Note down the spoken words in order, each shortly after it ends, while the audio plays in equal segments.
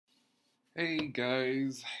Hey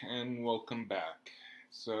guys, and welcome back.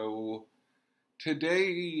 So,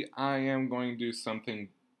 today I am going to do something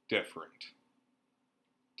different.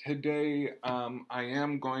 Today, I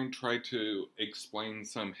am going to try to explain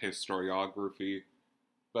some historiography,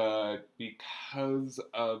 but because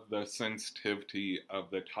of the sensitivity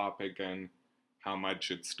of the topic and how much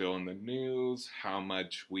it's still in the news, how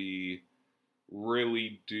much we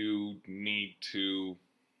really do need to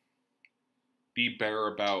be better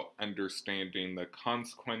about understanding the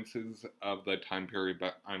consequences of the time period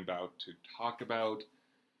that I'm about to talk about,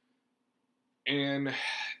 and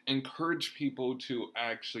encourage people to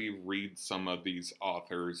actually read some of these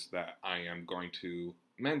authors that I am going to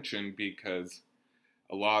mention, because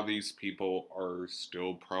a lot of these people are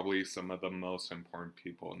still probably some of the most important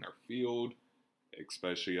people in their field,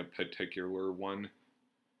 especially a particular one.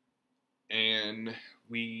 And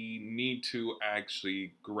we need to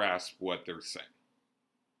actually grasp what they're saying.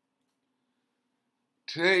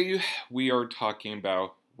 Today, we are talking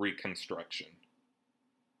about Reconstruction,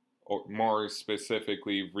 or more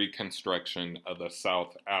specifically, Reconstruction of the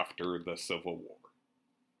South after the Civil War.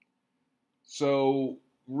 So,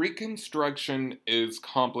 Reconstruction is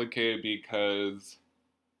complicated because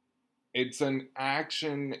it's an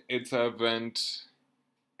action, it's an event,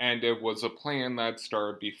 and it was a plan that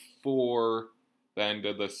started before the end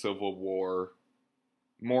of the Civil War.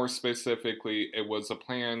 More specifically, it was a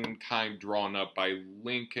plan kind of drawn up by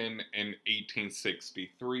Lincoln in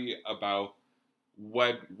 1863 about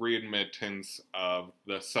what readmittance of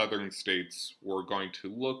the southern states were going to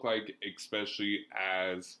look like, especially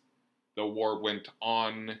as the war went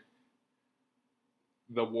on.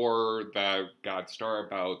 The war that got started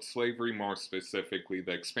about slavery, more specifically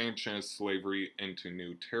the expansion of slavery into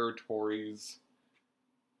new territories.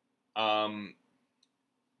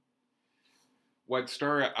 What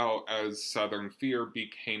started out as Southern fear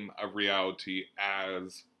became a reality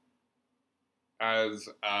as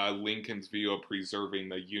Lincoln's view of preserving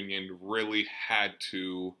the Union really had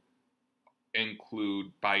to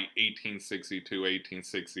include, by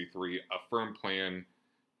 1862-1863, a firm plan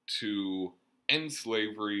to end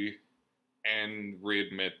slavery and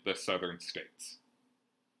readmit the Southern states.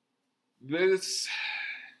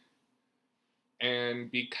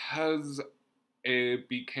 And because it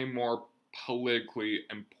became more politically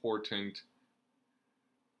important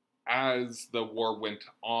as the war went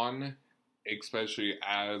on, especially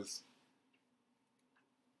as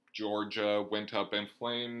Georgia went up in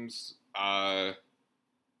flames,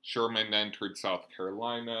 Sherman entered South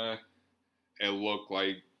Carolina. It looked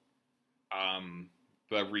like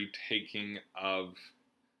the retaking of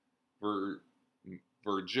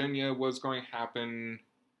Virginia was going to happen.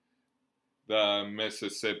 The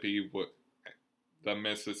Mississippi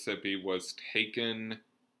was taken.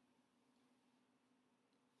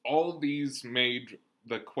 All these made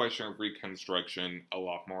the question of Reconstruction a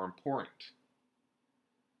lot more important.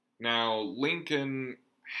 Now, Lincoln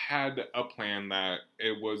had a plan that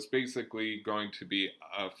it was basically going to be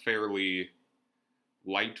a fairly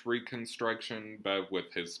light Reconstruction, but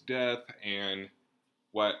with his death and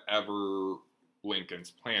whatever Lincoln's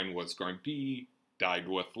plan was going to be died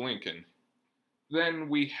with Lincoln. Then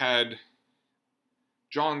we had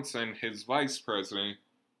Johnson, his vice president,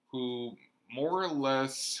 who more or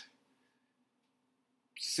less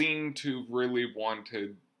seemed to really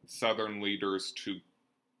wanted Southern leaders to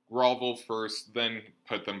grovel first, then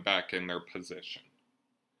put them back in their position.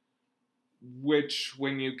 Which,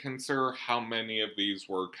 when you consider how many of these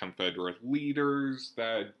were Confederate leaders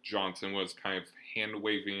that Johnson was kind of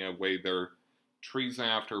hand-waving away their treason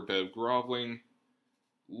after a bit of groveling,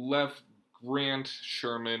 left Grant,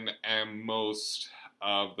 Sherman, and most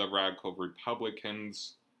of the radical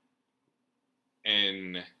Republicans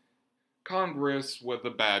in Congress with a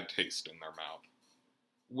bad taste in their mouth,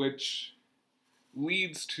 which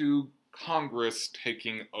leads to Congress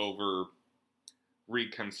taking over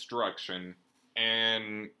Reconstruction,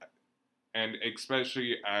 and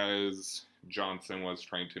especially as Johnson was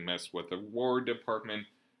trying to mess with the War Department,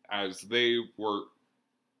 as the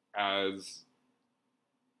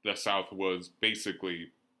South was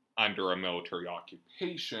basically under a military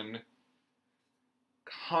occupation.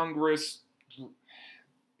 Congress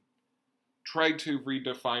tried to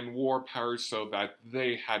redefine war powers so that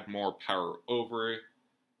they had more power over it,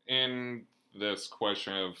 and this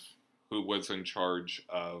question of who was in charge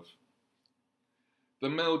of the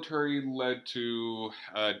military led to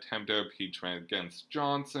attempted impeachment against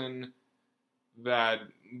Johnson that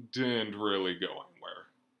didn't really go anywhere.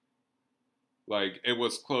 Like, it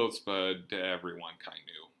was close, but everyone kind of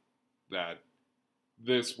knew that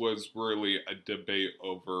this was really a debate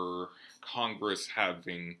over Congress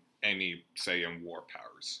having any say in war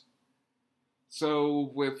powers.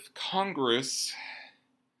 So with Congress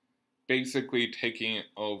basically taking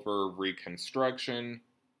over Reconstruction,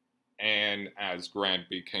 and as Grant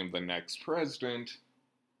became the next president,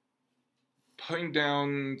 putting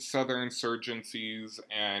down Southern insurgencies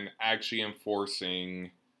and actually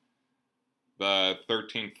enforcing the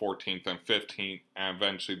 13th, 14th, and 15th, and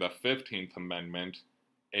eventually the 15th Amendment,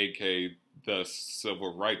 aka the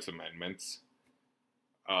Civil Rights Amendments,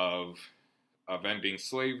 of ending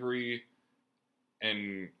slavery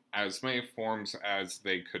in as many forms as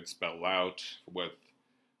they could spell out, with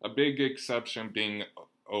a big exception being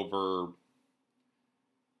over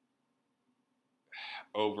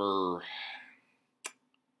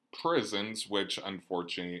prisons, which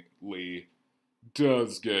unfortunately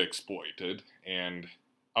does get exploited, and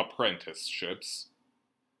apprenticeships.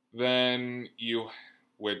 Then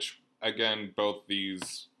which again, both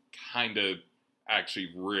these kind of actually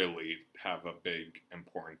really have a big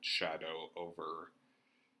important shadow over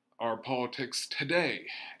our politics today.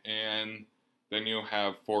 And then you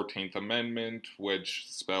have 14th Amendment, which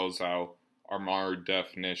spells out our modern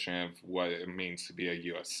definition of what it means to be a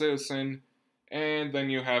U.S. citizen. And then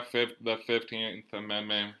you have the 15th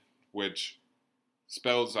Amendment, which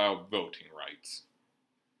spells out voting rights.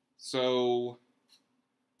 So,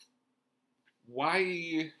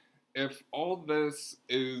 why, if all this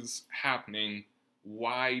is happening,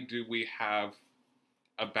 why do we have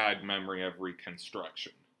a bad memory of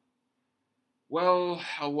Reconstruction? Well,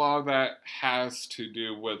 a lot of that has to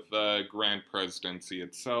do with the Grant presidency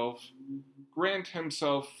itself. Grant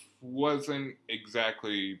himself wasn't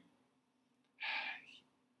exactly...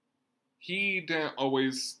 He didn't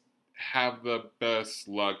always have the best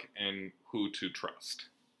luck in who to trust.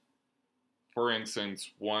 For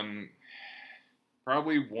instance,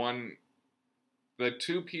 the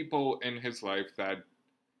two people in his life that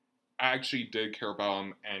actually did care about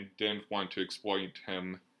him and didn't want to exploit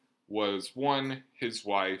him was one, his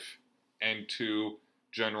wife, and two,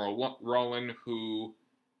 General Rollin, who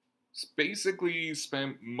basically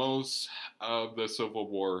spent most of the Civil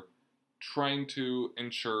War trying to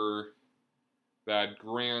ensure that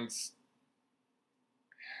Grant's,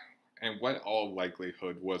 and what all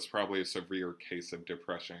likelihood was probably a severe case of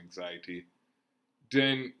depression anxiety,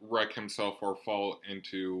 didn't wreck himself or fall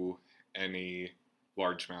into any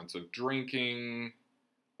large amounts of drinking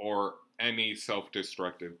or any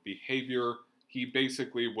self-destructive behavior. He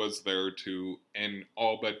basically was there to, in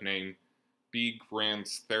all but name, be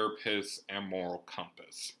Grant's therapist and moral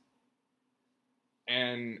compass.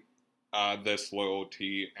 And this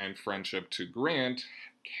loyalty and friendship to Grant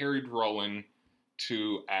carried Rollin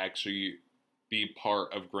to actually be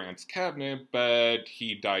part of Grant's cabinet, but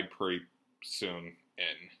he died pretty soon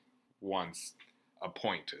once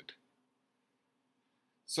appointed.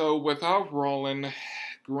 So without Rollin,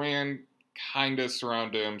 Grant kind of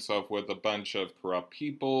surrounded himself with a bunch of corrupt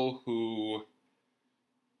people who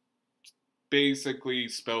basically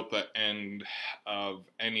spelled the end of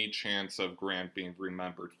any chance of Grant being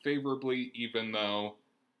remembered favorably, even though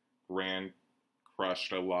Grant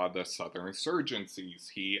crushed a lot of the Southern insurgencies.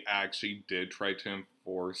 He actually did try to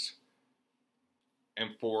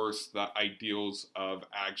enforce the ideals of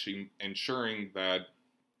actually ensuring that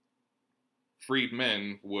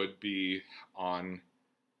freedmen would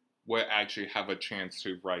actually have a chance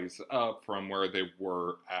to rise up from where they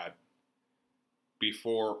were at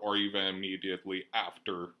before or even immediately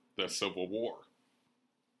after the Civil War.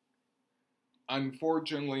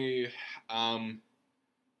 Unfortunately,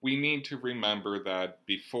 we need to remember that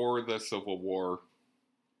before the Civil War,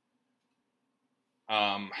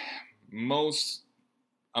 most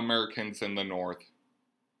Americans in the North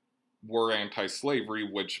were anti-slavery,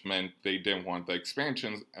 which meant they didn't want the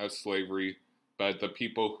expansion of slavery, but the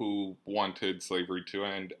people who wanted slavery to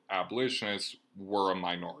end, abolitionists, were a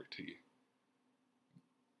minority.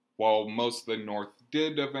 While most of the North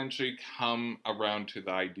did eventually come around to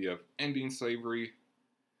the idea of ending slavery,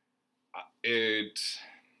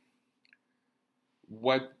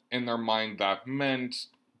 what in their mind that meant,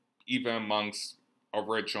 even amongst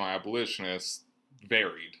original abolitionists,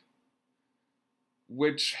 varied.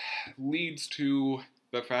 Which leads to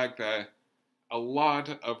the fact that a lot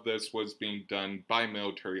of this was being done by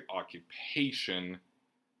military occupation,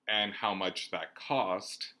 and how much that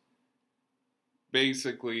cost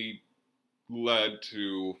basically led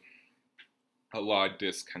to a lot of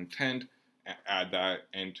discontent. Add that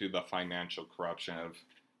into the financial corruption of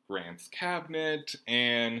Grant's cabinet,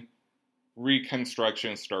 and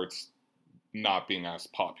Reconstruction starts not being as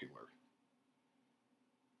popular.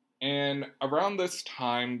 And around this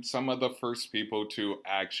time, some of the first people to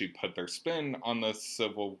actually put their spin on the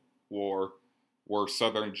Civil War were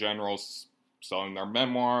Southern generals selling their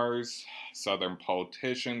memoirs, Southern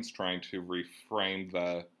politicians trying to reframe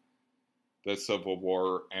the Civil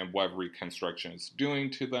War and what Reconstruction is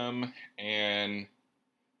doing to them, and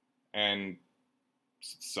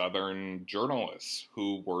Southern journalists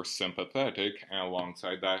who were sympathetic, and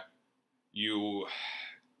alongside that, you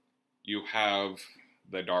have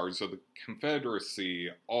the Daughters of the Confederacy,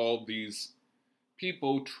 all these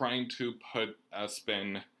people trying to put a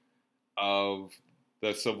spin of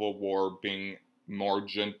the Civil War being more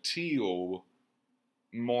genteel,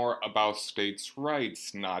 more about states'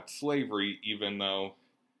 rights, not slavery, even though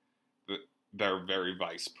their very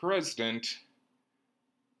vice president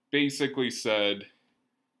basically said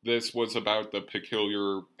this was about the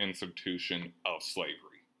peculiar institution of slavery.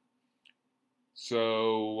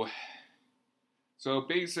 So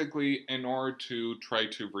basically, in order to try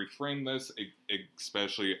to reframe this,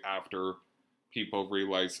 especially after people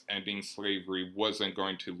realized ending slavery wasn't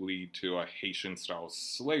going to lead to a Haitian-style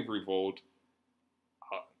slave revolt,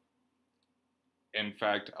 in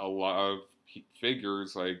fact, a lot of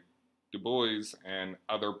figures like Du Bois and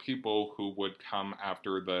other people who would come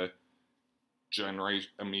after the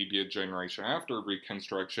immediate generation after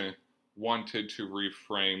Reconstruction wanted to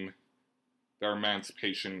reframe their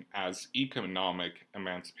emancipation as economic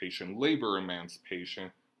emancipation, labor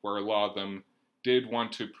emancipation, where a lot of them did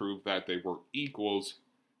want to prove that they were equals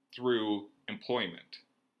through employment.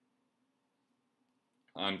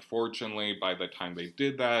 Unfortunately, by the time they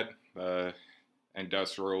did that, the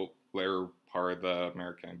industrial later part of the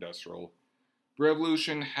American Industrial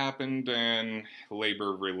Revolution happened and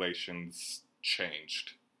labor relations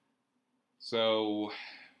changed. So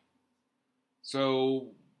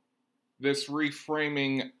this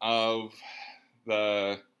reframing of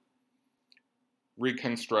the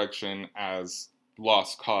Reconstruction as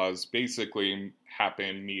lost cause basically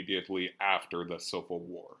happened immediately after the Civil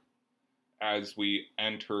War. As you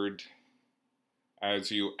enter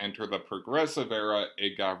the Progressive Era,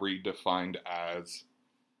 it got redefined as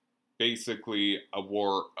basically a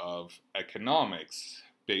war of economics,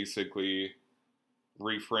 basically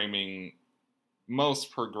reframing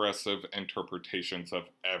most progressive interpretations of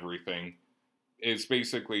everything is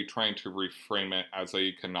basically trying to reframe it as an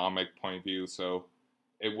economic point of view. So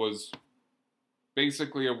it was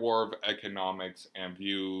basically a war of economics and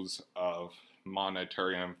views of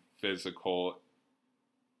monetary and physical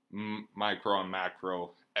micro and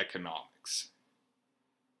macro economics.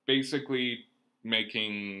 Basically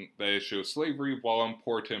making the issue of slavery, while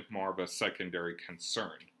important, more of a secondary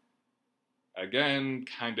concern. Again,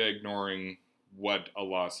 kind of ignoring what a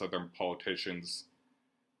lot of Southern politicians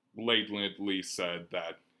blatantly said,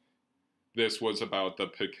 that this was about the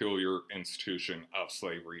peculiar institution of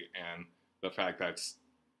slavery, and the fact that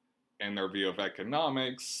in their view of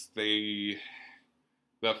economics, the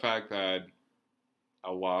fact that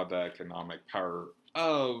a lot of the economic power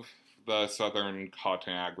of the Southern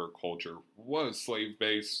cotton agriculture was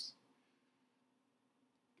slave-based,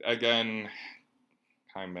 again,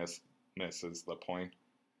 kind of misses the point.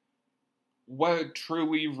 What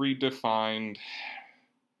truly redefined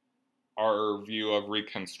our view of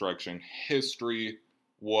Reconstruction history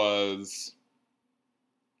was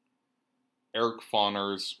Eric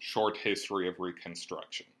Foner's Short History of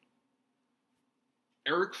Reconstruction.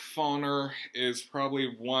 Eric Foner is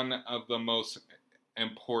probably one of the most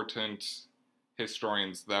important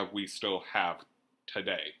historians that we still have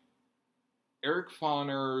today. Eric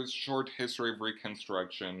Foner's Short History of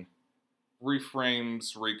Reconstruction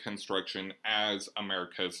reframes Reconstruction as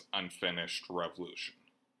America's unfinished revolution.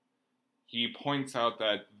 He points out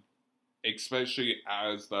that, especially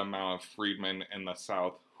as the amount of freedmen in the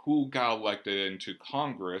South who got elected into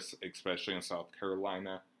Congress, especially in South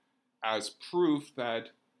Carolina, as proof that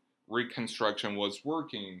Reconstruction was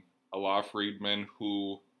working, a lot of freedmen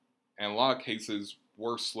who, in a lot of cases,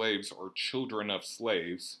 were slaves or children of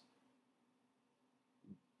slaves,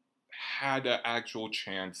 had an actual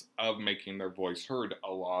chance of making their voice heard.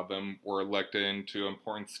 A lot of them were elected into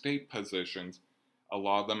important state positions. A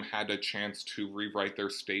lot of them had a chance to rewrite their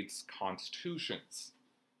state's constitutions.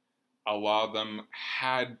 A lot of them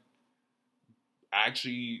had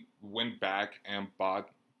actually went back and bought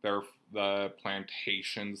the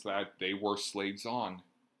plantations that they were slaves on.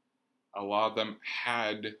 A lot of them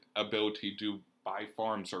had ability to buy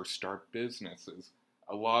farms or start businesses.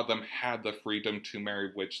 A lot of them had the freedom to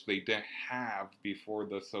marry, which they didn't have before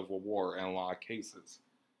the Civil War in a lot of cases.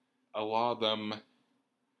 A lot of them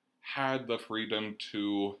had the freedom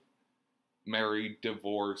to marry,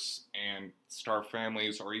 divorce, and start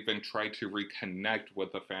families, or even try to reconnect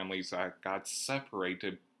with the families that got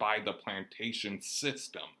separated by the plantation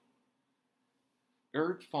system.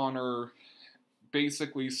 Eric Foner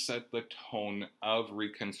basically set the tone of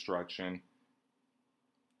Reconstruction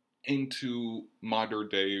into modern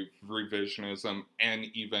day revisionism and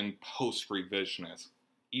even post-revisionist.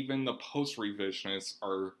 Even the post-revisionists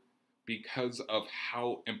are, because of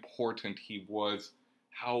how important he was,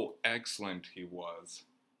 how excellent he was,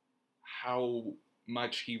 how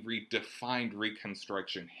much he redefined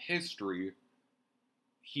Reconstruction history,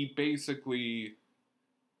 he basically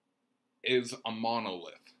is a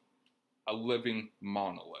monolith, a living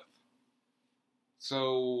monolith.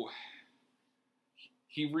 So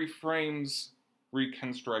he reframes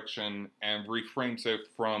Reconstruction and reframes it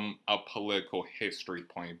from a political history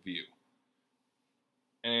point of view.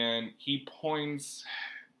 And he points,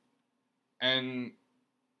 and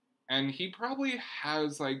he probably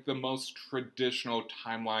has like the most traditional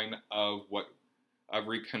timeline of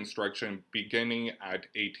Reconstruction, beginning at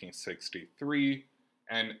 1863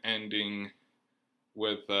 and ending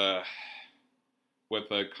with a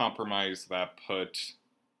compromise that put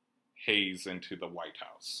Hayes into the White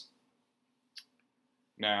House.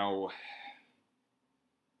 Now,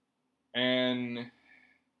 and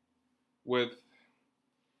with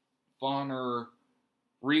Foner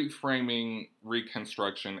reframing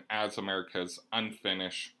Reconstruction as America's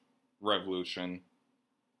unfinished revolution,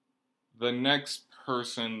 the next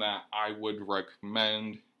person that I would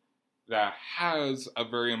recommend that has a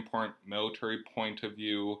very important military point of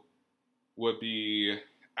view would be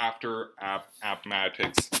After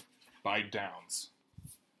Appomattox by Downes.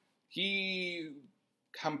 He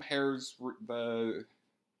compares the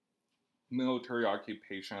military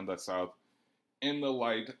occupation of the South in the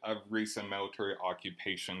light of recent military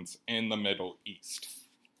occupations in the Middle East,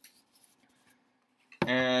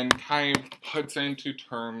 and kind of puts into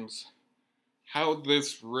terms how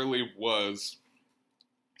this really was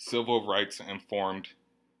civil rights informed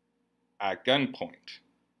at gunpoint.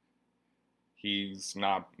 He's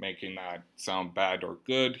not making that sound bad or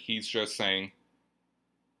good. He's just saying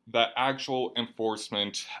the actual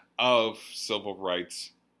enforcement of civil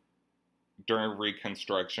rights during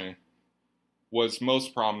Reconstruction was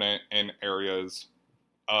most prominent in areas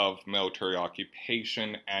of military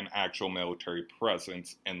occupation and actual military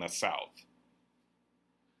presence in the South.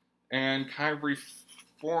 And kind of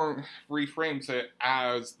reframes it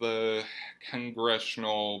as the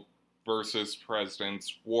congressional versus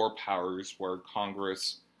president's war powers, where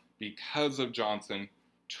Congress, because of Johnson,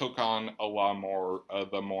 took on a lot more of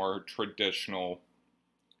the more traditional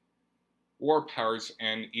war powers,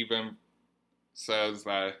 and even says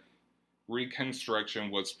that Reconstruction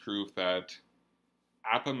was proof that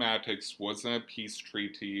Appomattox wasn't a peace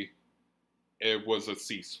treaty, it was a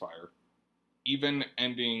ceasefire. Even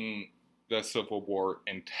ending the Civil War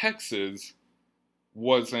in Texas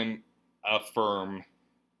wasn't a firm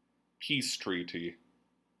peace treaty.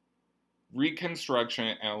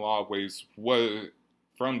 Reconstruction, in a lot of ways, was,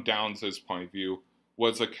 from Downes' point of view,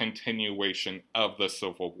 was a continuation of the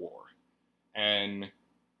Civil War. And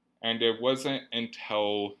it wasn't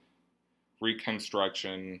until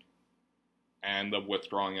Reconstruction and the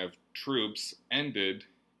withdrawing of troops ended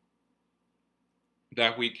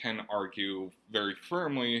that we can argue very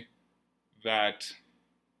firmly that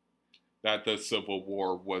the Civil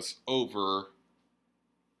War was over,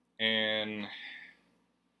 and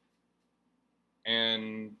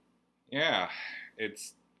yeah,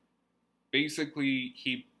 it's basically,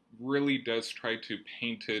 he really does try to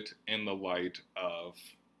paint it in the light of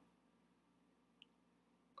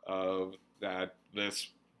that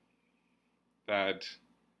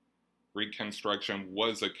Reconstruction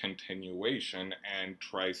was a continuation, and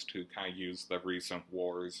tries to kind of use the recent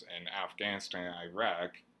wars in Afghanistan and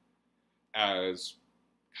Iraq as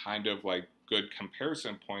kind of like good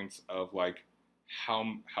comparison points of like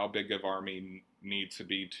how big of army needs to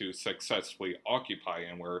be to successfully occupy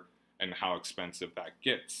anywhere, and how expensive that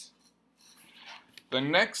gets. The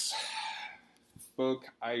next book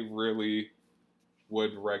I really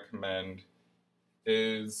would recommend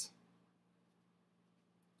is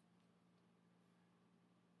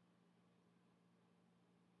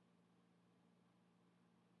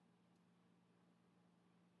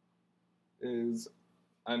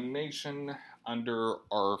A Nation Under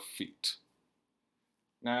Our Feet.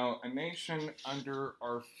 Now, A Nation Under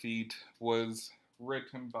Our Feet was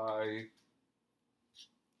written by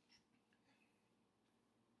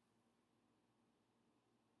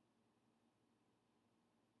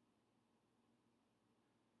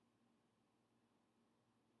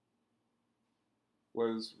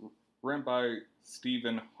written by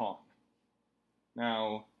Stephen Hahn.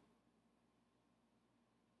 Now,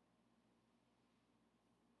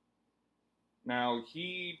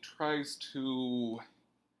 he tries to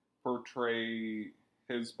portray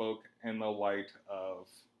his book in the light of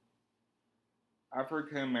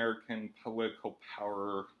African American political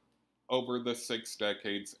power over the 6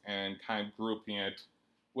 decades and kind of grouping it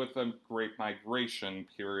with the Great Migration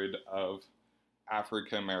period of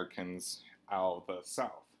African Americans out of the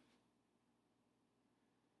South.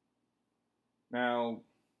 Now,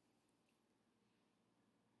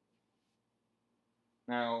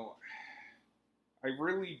 I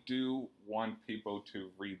really do want people to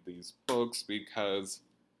read these books because,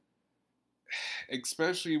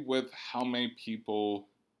 especially with how many people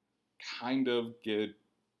kind of get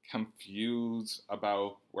confused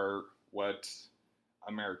about what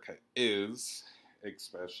America is,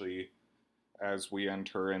 especially as we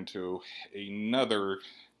enter into another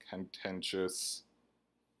contentious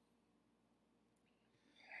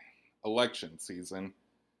election season,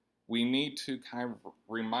 we need to kind of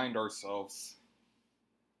remind ourselves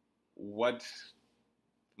what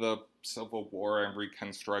the Civil War and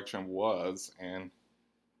Reconstruction was and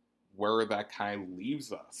where that kind of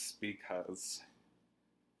leaves us, because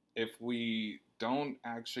if we don't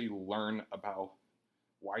actually learn about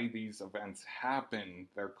why these events happen,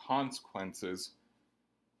 their consequences,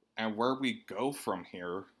 and where we go from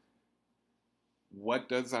here, what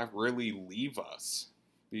does that really leave us?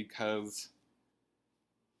 Because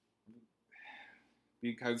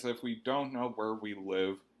if we don't know where we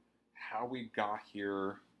live, how we got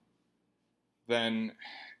here, then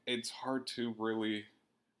it's hard to really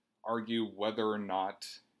argue whether or not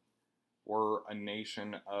we're a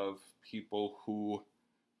nation of people who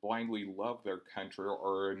blindly love their country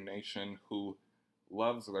or a nation who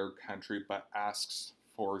loves their country but asks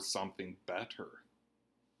for something better.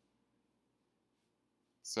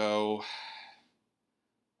 So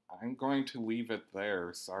I'm going to leave it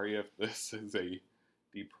there. Sorry if this is a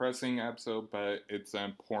depressing episode, but it's an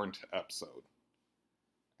important episode.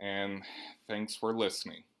 And thanks for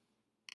listening.